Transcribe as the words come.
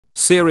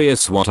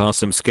serious, what are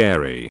some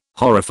scary,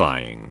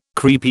 horrifying,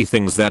 creepy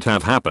things that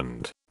have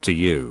happened to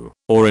you,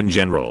 or in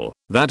general,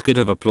 that could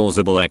have a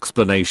plausible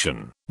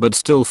explanation, but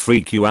still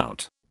freak you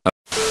out?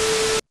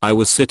 I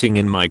was sitting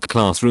in my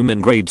classroom in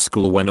grade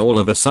school when all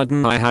of a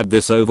sudden I had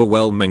this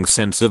overwhelming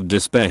sense of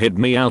despair hit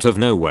me out of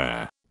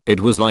nowhere. It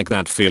was like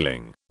that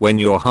feeling when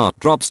your heart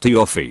drops to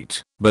your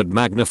feet, but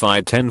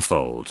magnified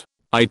tenfold.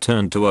 I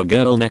turned to a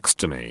girl next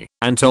to me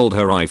and told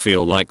her I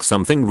feel like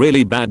something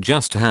really bad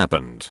just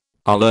happened.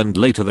 I learned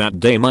later that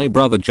day my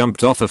brother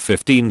jumped off a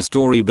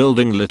 15-story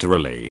building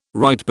literally,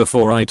 right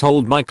before I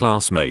told my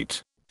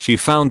classmate. She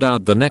found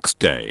out the next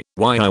day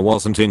why I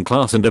wasn't in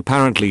class and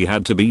apparently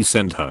had to be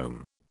sent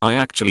home. I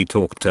actually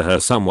talked to her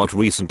somewhat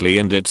recently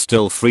and it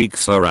still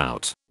freaks her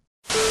out.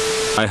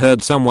 I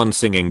heard someone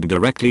singing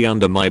directly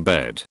under my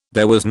bed.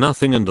 There was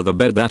nothing under the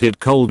bed that it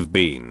could have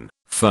been.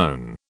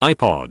 Phone,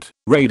 iPod,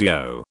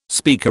 radio,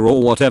 speaker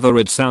or whatever.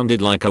 It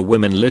sounded like a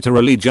woman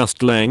literally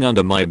just laying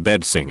under my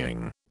bed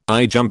singing.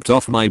 I jumped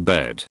off my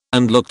bed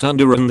and looked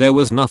under and there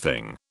was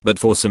nothing, but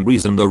for some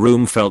reason the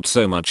room felt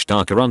so much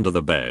darker under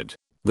the bed.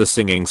 The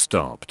singing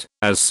stopped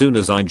as soon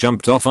as I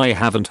jumped off. I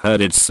haven't heard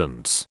it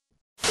since.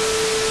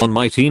 On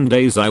my teen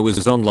days I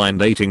was online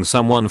dating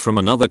someone from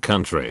another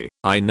country.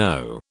 I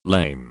know,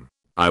 lame.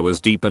 I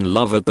was deep in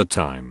love at the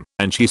time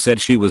and she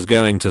said she was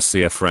going to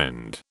see a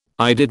friend.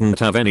 I didn't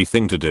have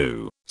anything to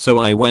do, so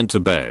I went to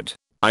bed.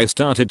 I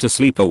started to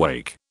sleep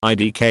awake,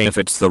 IDK if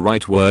it's the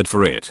right word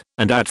for it,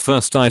 and at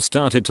first I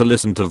started to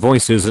listen to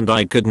voices and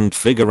I couldn't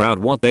figure out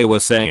what they were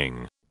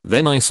saying.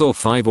 Then I saw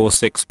 5 or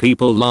 6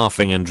 people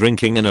laughing and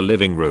drinking in a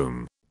living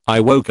room. I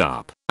woke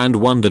up and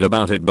wondered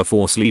about it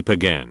before sleep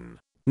again.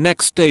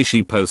 Next day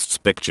she posts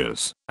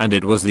pictures, and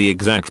it was the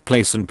exact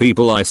place and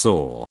people I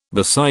saw,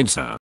 besides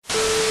her.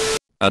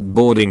 At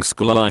boarding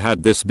school I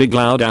had this big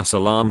loud ass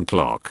alarm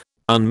clock.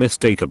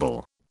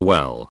 Unmistakable.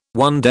 Well,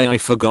 one day I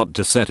forgot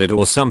to set it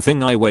or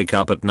something. I wake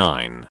up at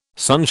 9,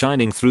 sun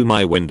shining through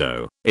my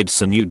window,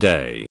 it's a new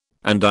day,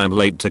 and I'm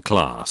late to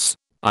class.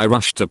 I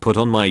rush to put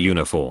on my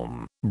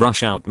uniform,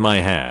 brush out my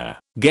hair,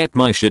 get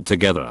my shit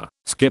together,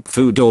 skip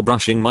food or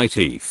brushing my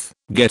teeth,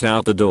 get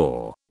out the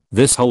door.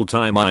 This whole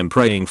time I'm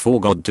praying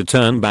for God to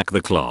turn back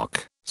the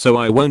clock, so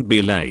I won't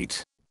be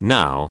late.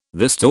 Now,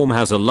 this dorm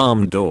has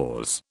alarm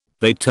doors.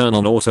 They turn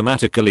on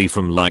automatically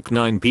from like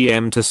 9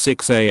 PM to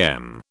 6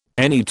 AM.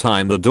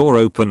 Anytime the door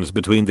opens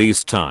between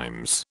these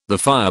times, the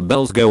fire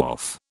bells go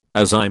off.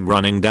 As I'm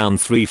running down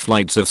 3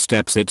 flights of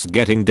steps, it's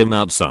getting dim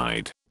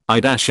outside. I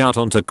dash out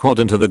onto quad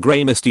into the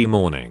grey misty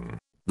morning.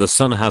 The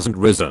sun hasn't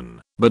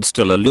risen, but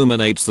still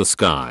illuminates the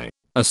sky.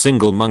 A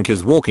single monk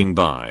is walking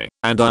by,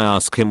 and I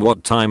ask him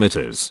what time it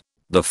is.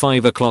 The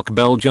 5 o'clock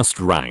bell just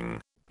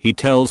rang. He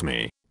tells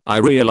me. I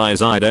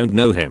realize I don't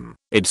know him.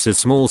 It's a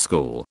small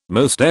school,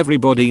 most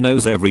everybody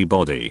knows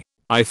everybody.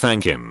 I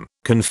thank him,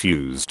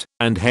 confused,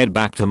 and head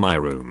back to my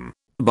room.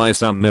 By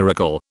some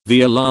miracle,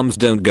 the alarms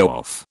don't go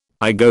off.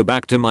 I go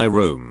back to my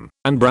room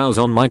and browse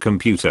on my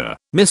computer,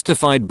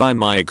 mystified by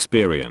my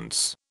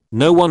experience.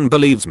 No one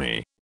believes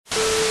me.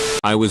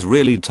 I was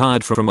really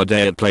tired from a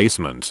day at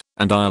placement,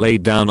 and I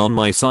laid down on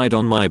my side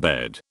on my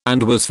bed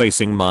and was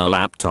facing my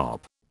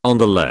laptop. On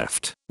the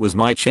left was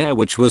my chair,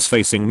 which was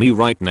facing me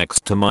right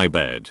next to my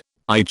bed.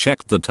 I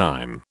checked the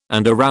time,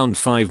 and around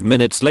 5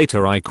 minutes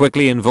later I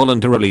quickly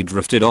involuntarily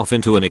drifted off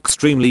into an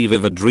extremely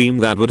vivid dream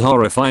that would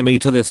horrify me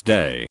to this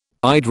day.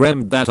 I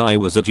dreamt that I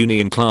was at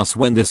uni in class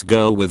when this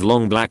girl with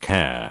long black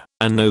hair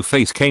and no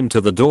face came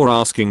to the door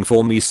asking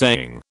for me,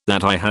 saying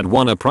that I had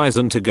won a prize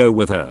and to go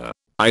with her.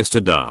 I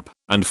stood up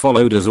and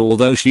followed, as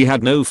although she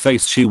had no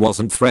face she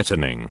wasn't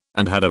threatening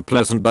and had a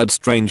pleasant but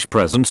strange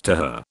presence to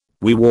her.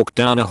 We walked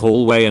down a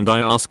hallway and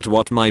I asked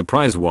what my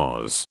prize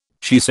was.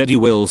 She said, "You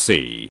will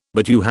see,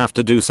 but you have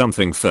to do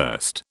something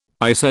first."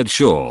 I said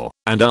sure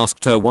and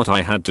asked her what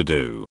I had to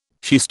do.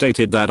 She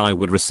stated that I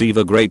would receive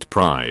a great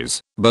prize,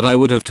 but I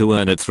would have to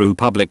earn it through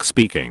public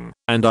speaking,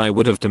 and I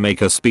would have to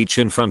make a speech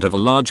in front of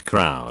a large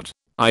crowd.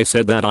 I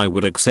said that I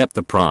would accept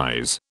the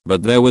prize,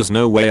 but there was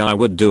no way I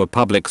would do a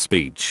public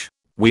speech.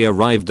 We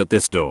arrived at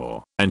this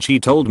door, and she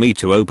told me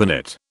to open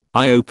it.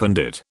 I opened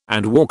it,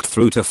 and walked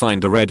through to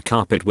find a red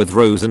carpet with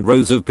rows and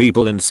rows of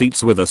people in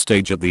seats with a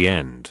stage at the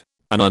end.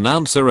 An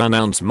announcer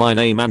announced my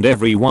name and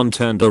everyone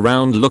turned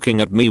around looking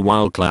at me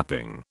while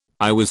clapping.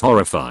 I was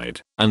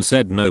horrified and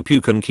said, "Nope, you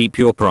can keep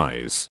your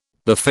prize."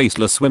 The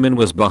faceless woman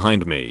was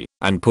behind me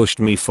and pushed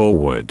me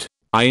forward.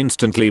 I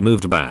instantly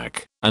moved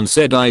back and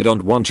said, "I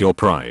don't want your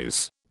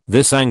prize."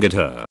 This angered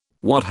her.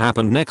 What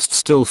happened next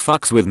still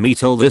fucks with me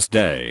till this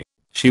day.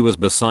 She was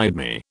beside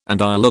me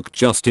and I looked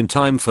just in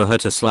time for her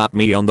to slap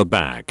me on the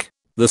back.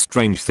 The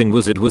strange thing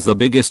was, it was the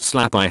biggest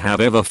slap I have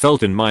ever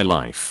felt in my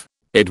life.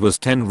 It was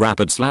 10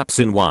 rapid slaps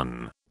in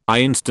one. I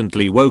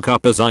instantly woke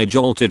up as I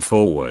jolted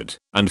forward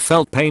and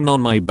felt pain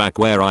on my back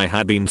where I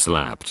had been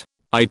slapped.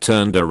 I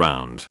turned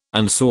around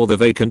and saw the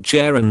vacant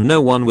chair and no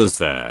one was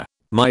there.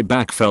 My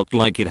back felt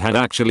like it had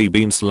actually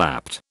been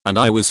slapped and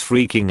I was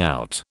freaking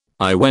out.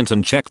 I went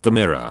and checked the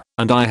mirror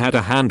and I had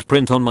a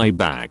handprint on my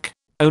back.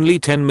 Only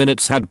 10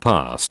 minutes had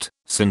passed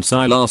since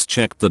I last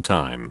checked the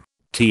time.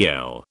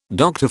 TL.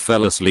 Doctor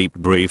fell asleep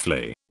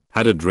briefly.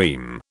 Had a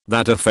dream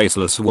that a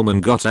faceless woman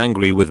got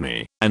angry with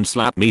me and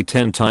slapped me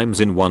 10 times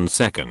in 1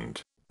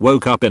 second.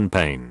 Woke up in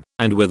pain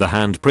and with a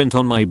handprint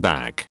on my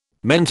back.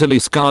 Mentally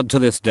scarred to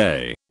this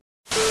day.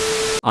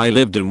 I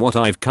lived in what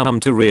I've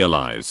come to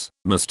realize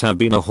must have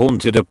been a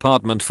haunted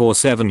apartment for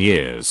 7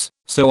 years,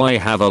 so I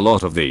have a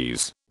lot of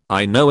these.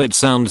 I know it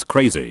sounds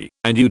crazy,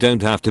 and you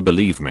don't have to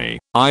believe me.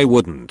 I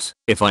wouldn't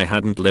if I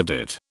hadn't lived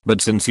it,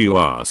 but since you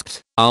asked,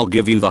 I'll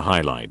give you the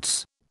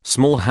highlights.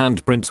 Small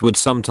handprints would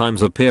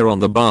sometimes appear on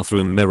the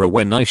bathroom mirror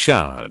when I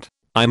showered.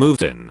 I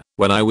moved in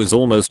when I was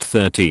almost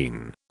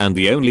 13, and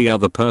the only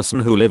other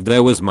person who lived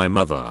there was my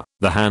mother.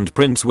 The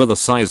handprints were the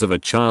size of a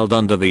child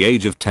under the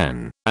age of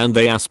 10, and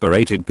they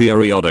aspirated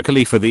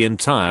periodically for the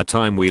entire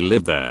time we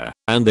lived there,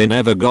 and they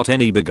never got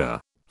any bigger.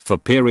 For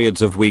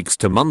periods of weeks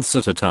to months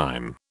at a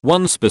time.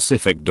 One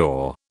specific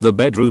door, the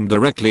bedroom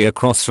directly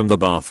across from the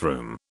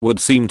bathroom, would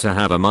seem to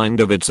have a mind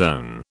of its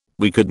own.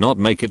 We could not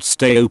make it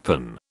stay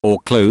open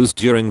or closed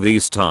during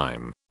these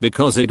time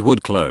because it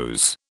would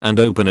close and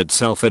open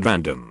itself at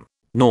random.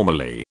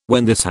 Normally,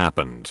 when this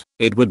happened,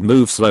 it would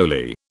move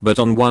slowly, but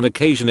on one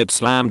occasion it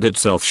slammed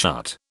itself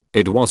shut.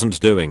 It wasn't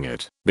doing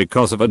it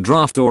because of a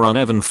draft or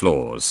uneven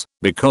floors,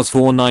 because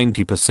for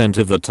 90%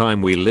 of the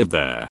time we lived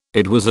there,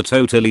 it was a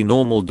totally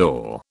normal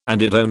door,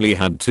 and it only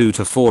had 2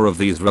 to 4 of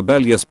these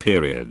rebellious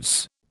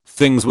periods.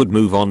 Things would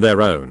move on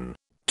their own.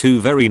 2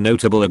 very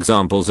notable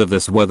examples of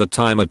this were the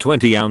time a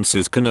 20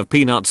 ounces can of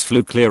peanuts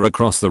flew clear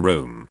across the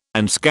room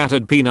and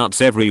scattered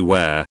peanuts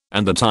everywhere,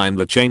 and the time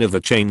the chain of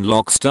the chain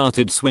lock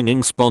started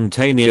swinging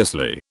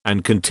spontaneously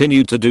and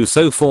continued to do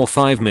so for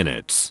 5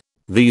 minutes.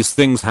 These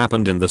things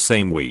happened in the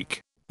same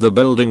week. The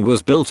building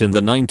was built in the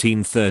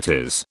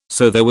 1930s,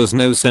 so there was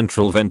no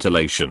central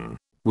ventilation.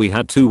 We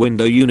had 2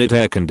 window unit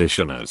air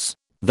conditioners.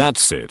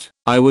 That's it.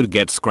 I would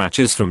get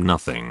scratches from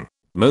nothing.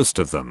 Most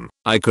of them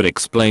I could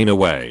explain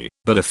away,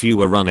 but a few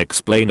were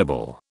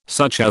unexplainable,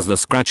 such as the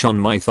scratch on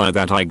my thigh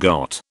that I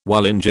got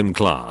while in gym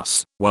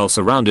class, while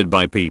surrounded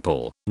by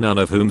people, none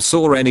of whom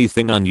saw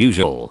anything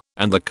unusual,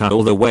 and the cut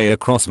all the way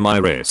across my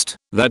wrist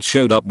that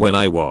showed up when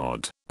I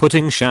was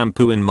putting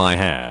shampoo in my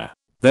hair.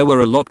 There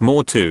were a lot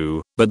more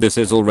too, but this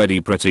is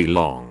already pretty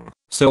long,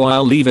 so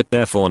I'll leave it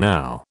there for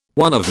now.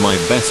 One of my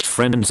best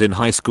friends in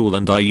high school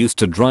and I used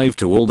to drive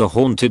to all the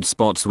haunted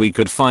spots we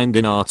could find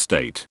in our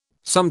state.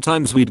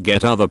 Sometimes we'd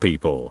get other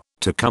people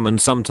to come and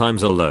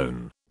sometimes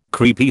alone.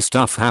 Creepy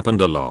stuff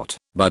happened a lot,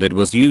 but it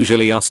was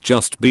usually us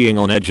just being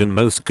on edge and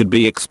most could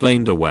be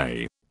explained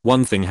away.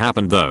 One thing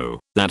happened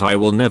though that I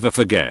will never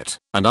forget,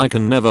 and I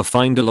can never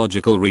find a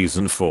logical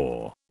reason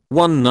for.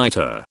 One night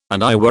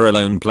and I were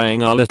alone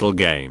playing our little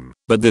game,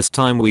 but this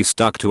time we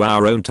stuck to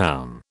our own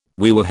town.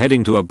 We were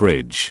heading to a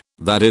bridge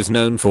that is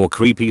known for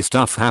creepy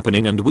stuff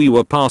happening and we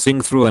were passing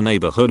through a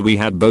neighborhood we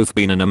had both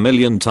been in a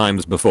million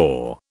times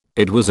before.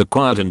 It was a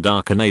quiet and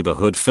dark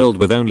neighborhood filled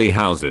with only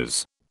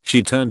houses.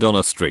 She turned on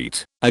a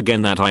street,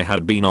 again that I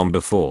had been on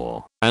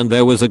before, and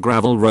there was a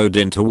gravel road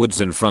into woods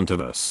in front of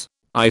us.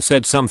 I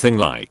said something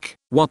like,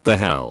 "What the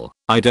hell,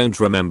 I don't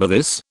remember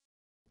this."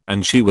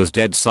 And she was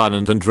dead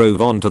silent and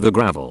drove onto the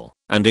gravel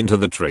and into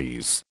the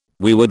trees.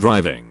 We were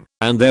driving,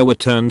 and there were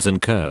turns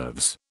and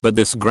curves, but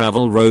this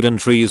gravel road and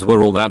trees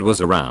were all that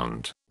was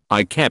around.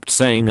 I kept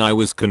saying I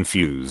was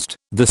confused,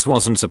 this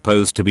wasn't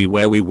supposed to be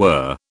where we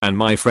were, and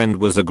my friend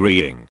was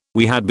agreeing.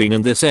 We had been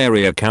in this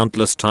area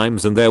countless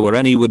times and there were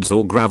any woods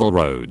or gravel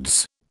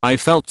roads. I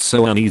felt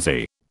so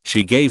uneasy.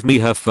 She gave me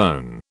her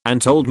phone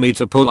and told me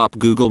to pull up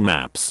Google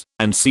Maps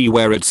and see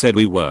where it said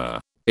we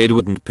were. It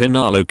wouldn't pin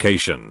our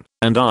location,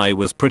 and I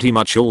was pretty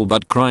much all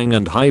but crying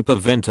and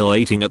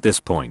hyperventilating at this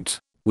point.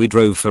 We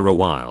drove for a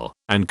while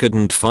and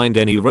couldn't find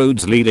any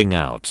roads leading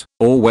out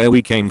or where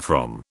we came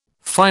from.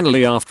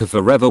 Finally after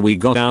forever we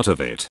got out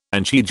of it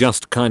and she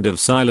just kind of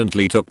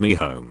silently took me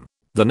home.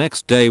 The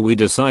next day we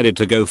decided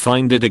to go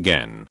find it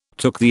again.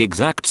 Took the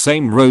exact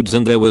same roads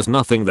and there was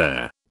nothing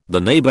there.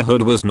 The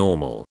neighborhood was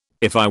normal.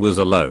 If I was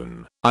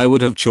alone, I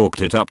would have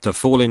chalked it up to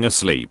falling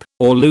asleep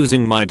or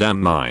losing my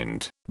damn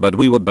mind, but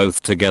we were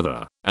both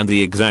together and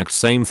the exact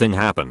same thing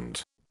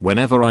happened.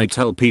 Whenever I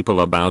tell people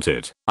about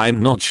it,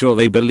 I'm not sure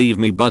they believe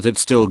me but it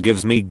still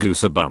gives me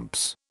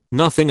goosebumps.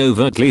 Nothing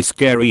overtly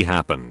scary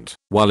happened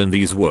while in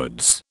these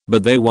woods,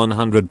 but they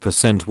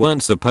 100%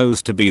 weren't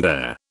supposed to be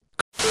there.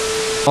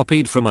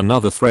 Copied from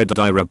another thread that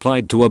I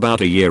replied to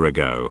about a year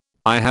ago.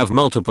 I have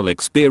multiple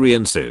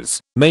experiences,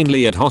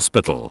 mainly at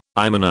hospital.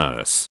 I'm a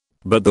nurse.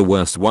 But the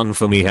worst one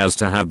for me has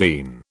to have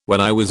been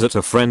when I was at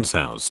a friend's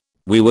house.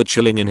 We were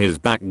chilling in his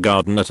back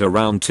garden at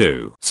around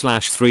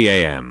 2/3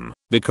 am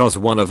because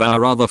one of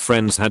our other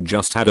friends had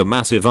just had a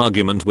massive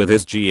argument with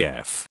his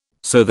GF.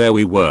 So there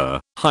we were,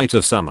 height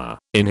of summer,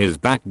 in his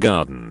back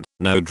garden,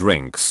 no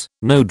drinks,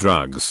 no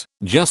drugs,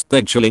 just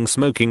there chilling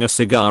smoking a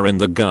cigar in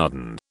the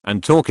garden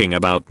and talking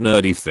about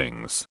nerdy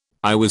things.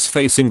 I was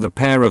facing the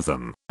pair of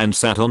them and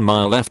sat on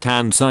my left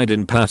hand side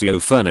in patio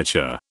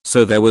furniture,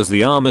 so there was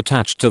the arm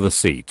attached to the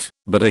seat,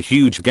 but a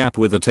huge gap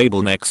with the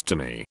table next to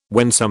me,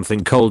 when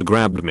something cold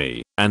grabbed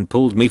me and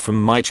pulled me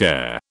from my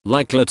chair,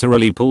 like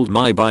literally pulled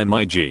me by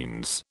my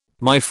jeans.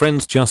 My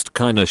friends just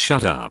kinda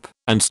shut up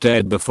and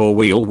stared before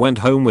we all went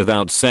home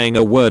without saying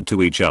a word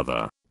to each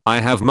other. I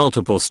have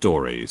multiple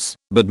stories,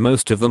 but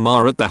most of them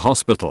are at the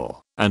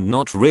hospital and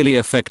not really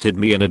affected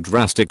me in a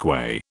drastic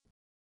way.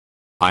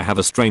 I have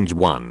a strange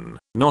one,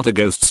 not a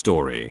ghost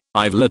story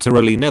I've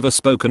literally never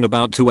spoken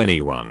about to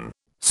anyone.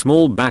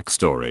 Small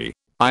backstory.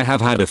 I have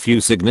had a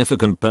few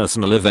significant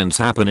personal events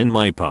happen in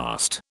my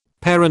past.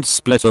 Parents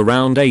split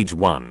around age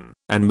 1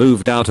 and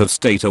moved out of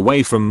state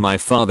away from my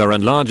father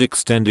and large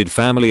extended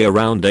family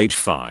around age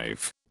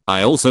 5.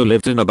 I also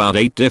lived in about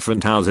 8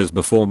 different houses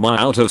before my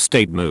out of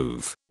state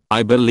move.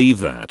 I believe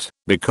that,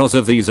 because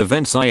of these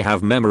events, I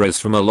have memories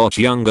from a lot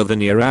younger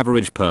than your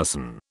average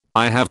person.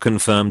 I have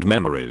confirmed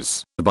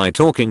memories by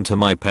talking to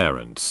my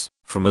parents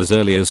from as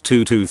early as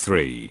 2 to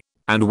 3,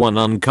 and one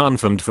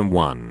unconfirmed from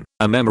 1,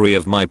 a memory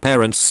of my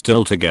parents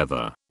still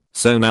together.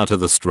 So now to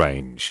the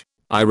strange.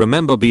 I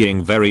remember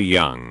being very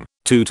young,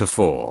 2 to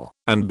 4,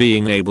 and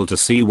being able to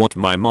see what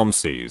my mom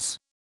sees.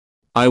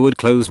 I would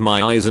close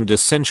my eyes and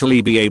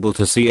essentially be able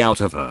to see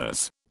out of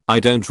hers. I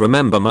don't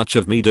remember much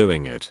of me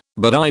doing it,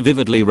 but I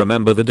vividly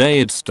remember the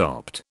day it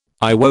stopped.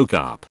 I woke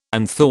up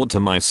and thought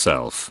to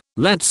myself,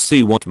 let's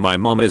see what my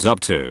mom is up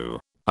to.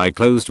 I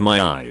closed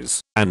my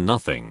eyes and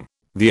nothing.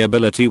 The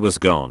ability was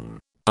gone.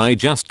 I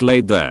just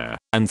laid there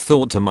and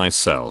thought to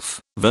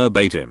myself,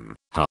 verbatim,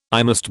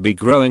 I must be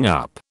growing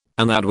up.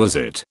 And that was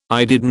it.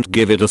 I didn't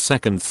give it a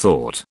second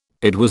thought.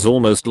 It was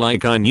almost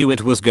like I knew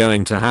it was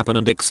going to happen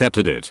and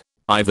accepted it.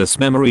 I've this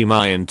memory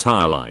my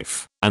entire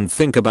life and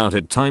think about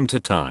it time to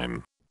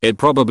time. It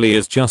probably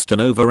is just an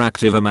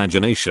overactive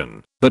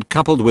imagination, but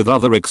coupled with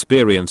other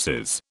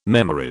experiences,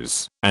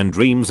 memories, and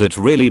dreams, it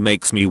really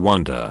makes me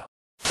wonder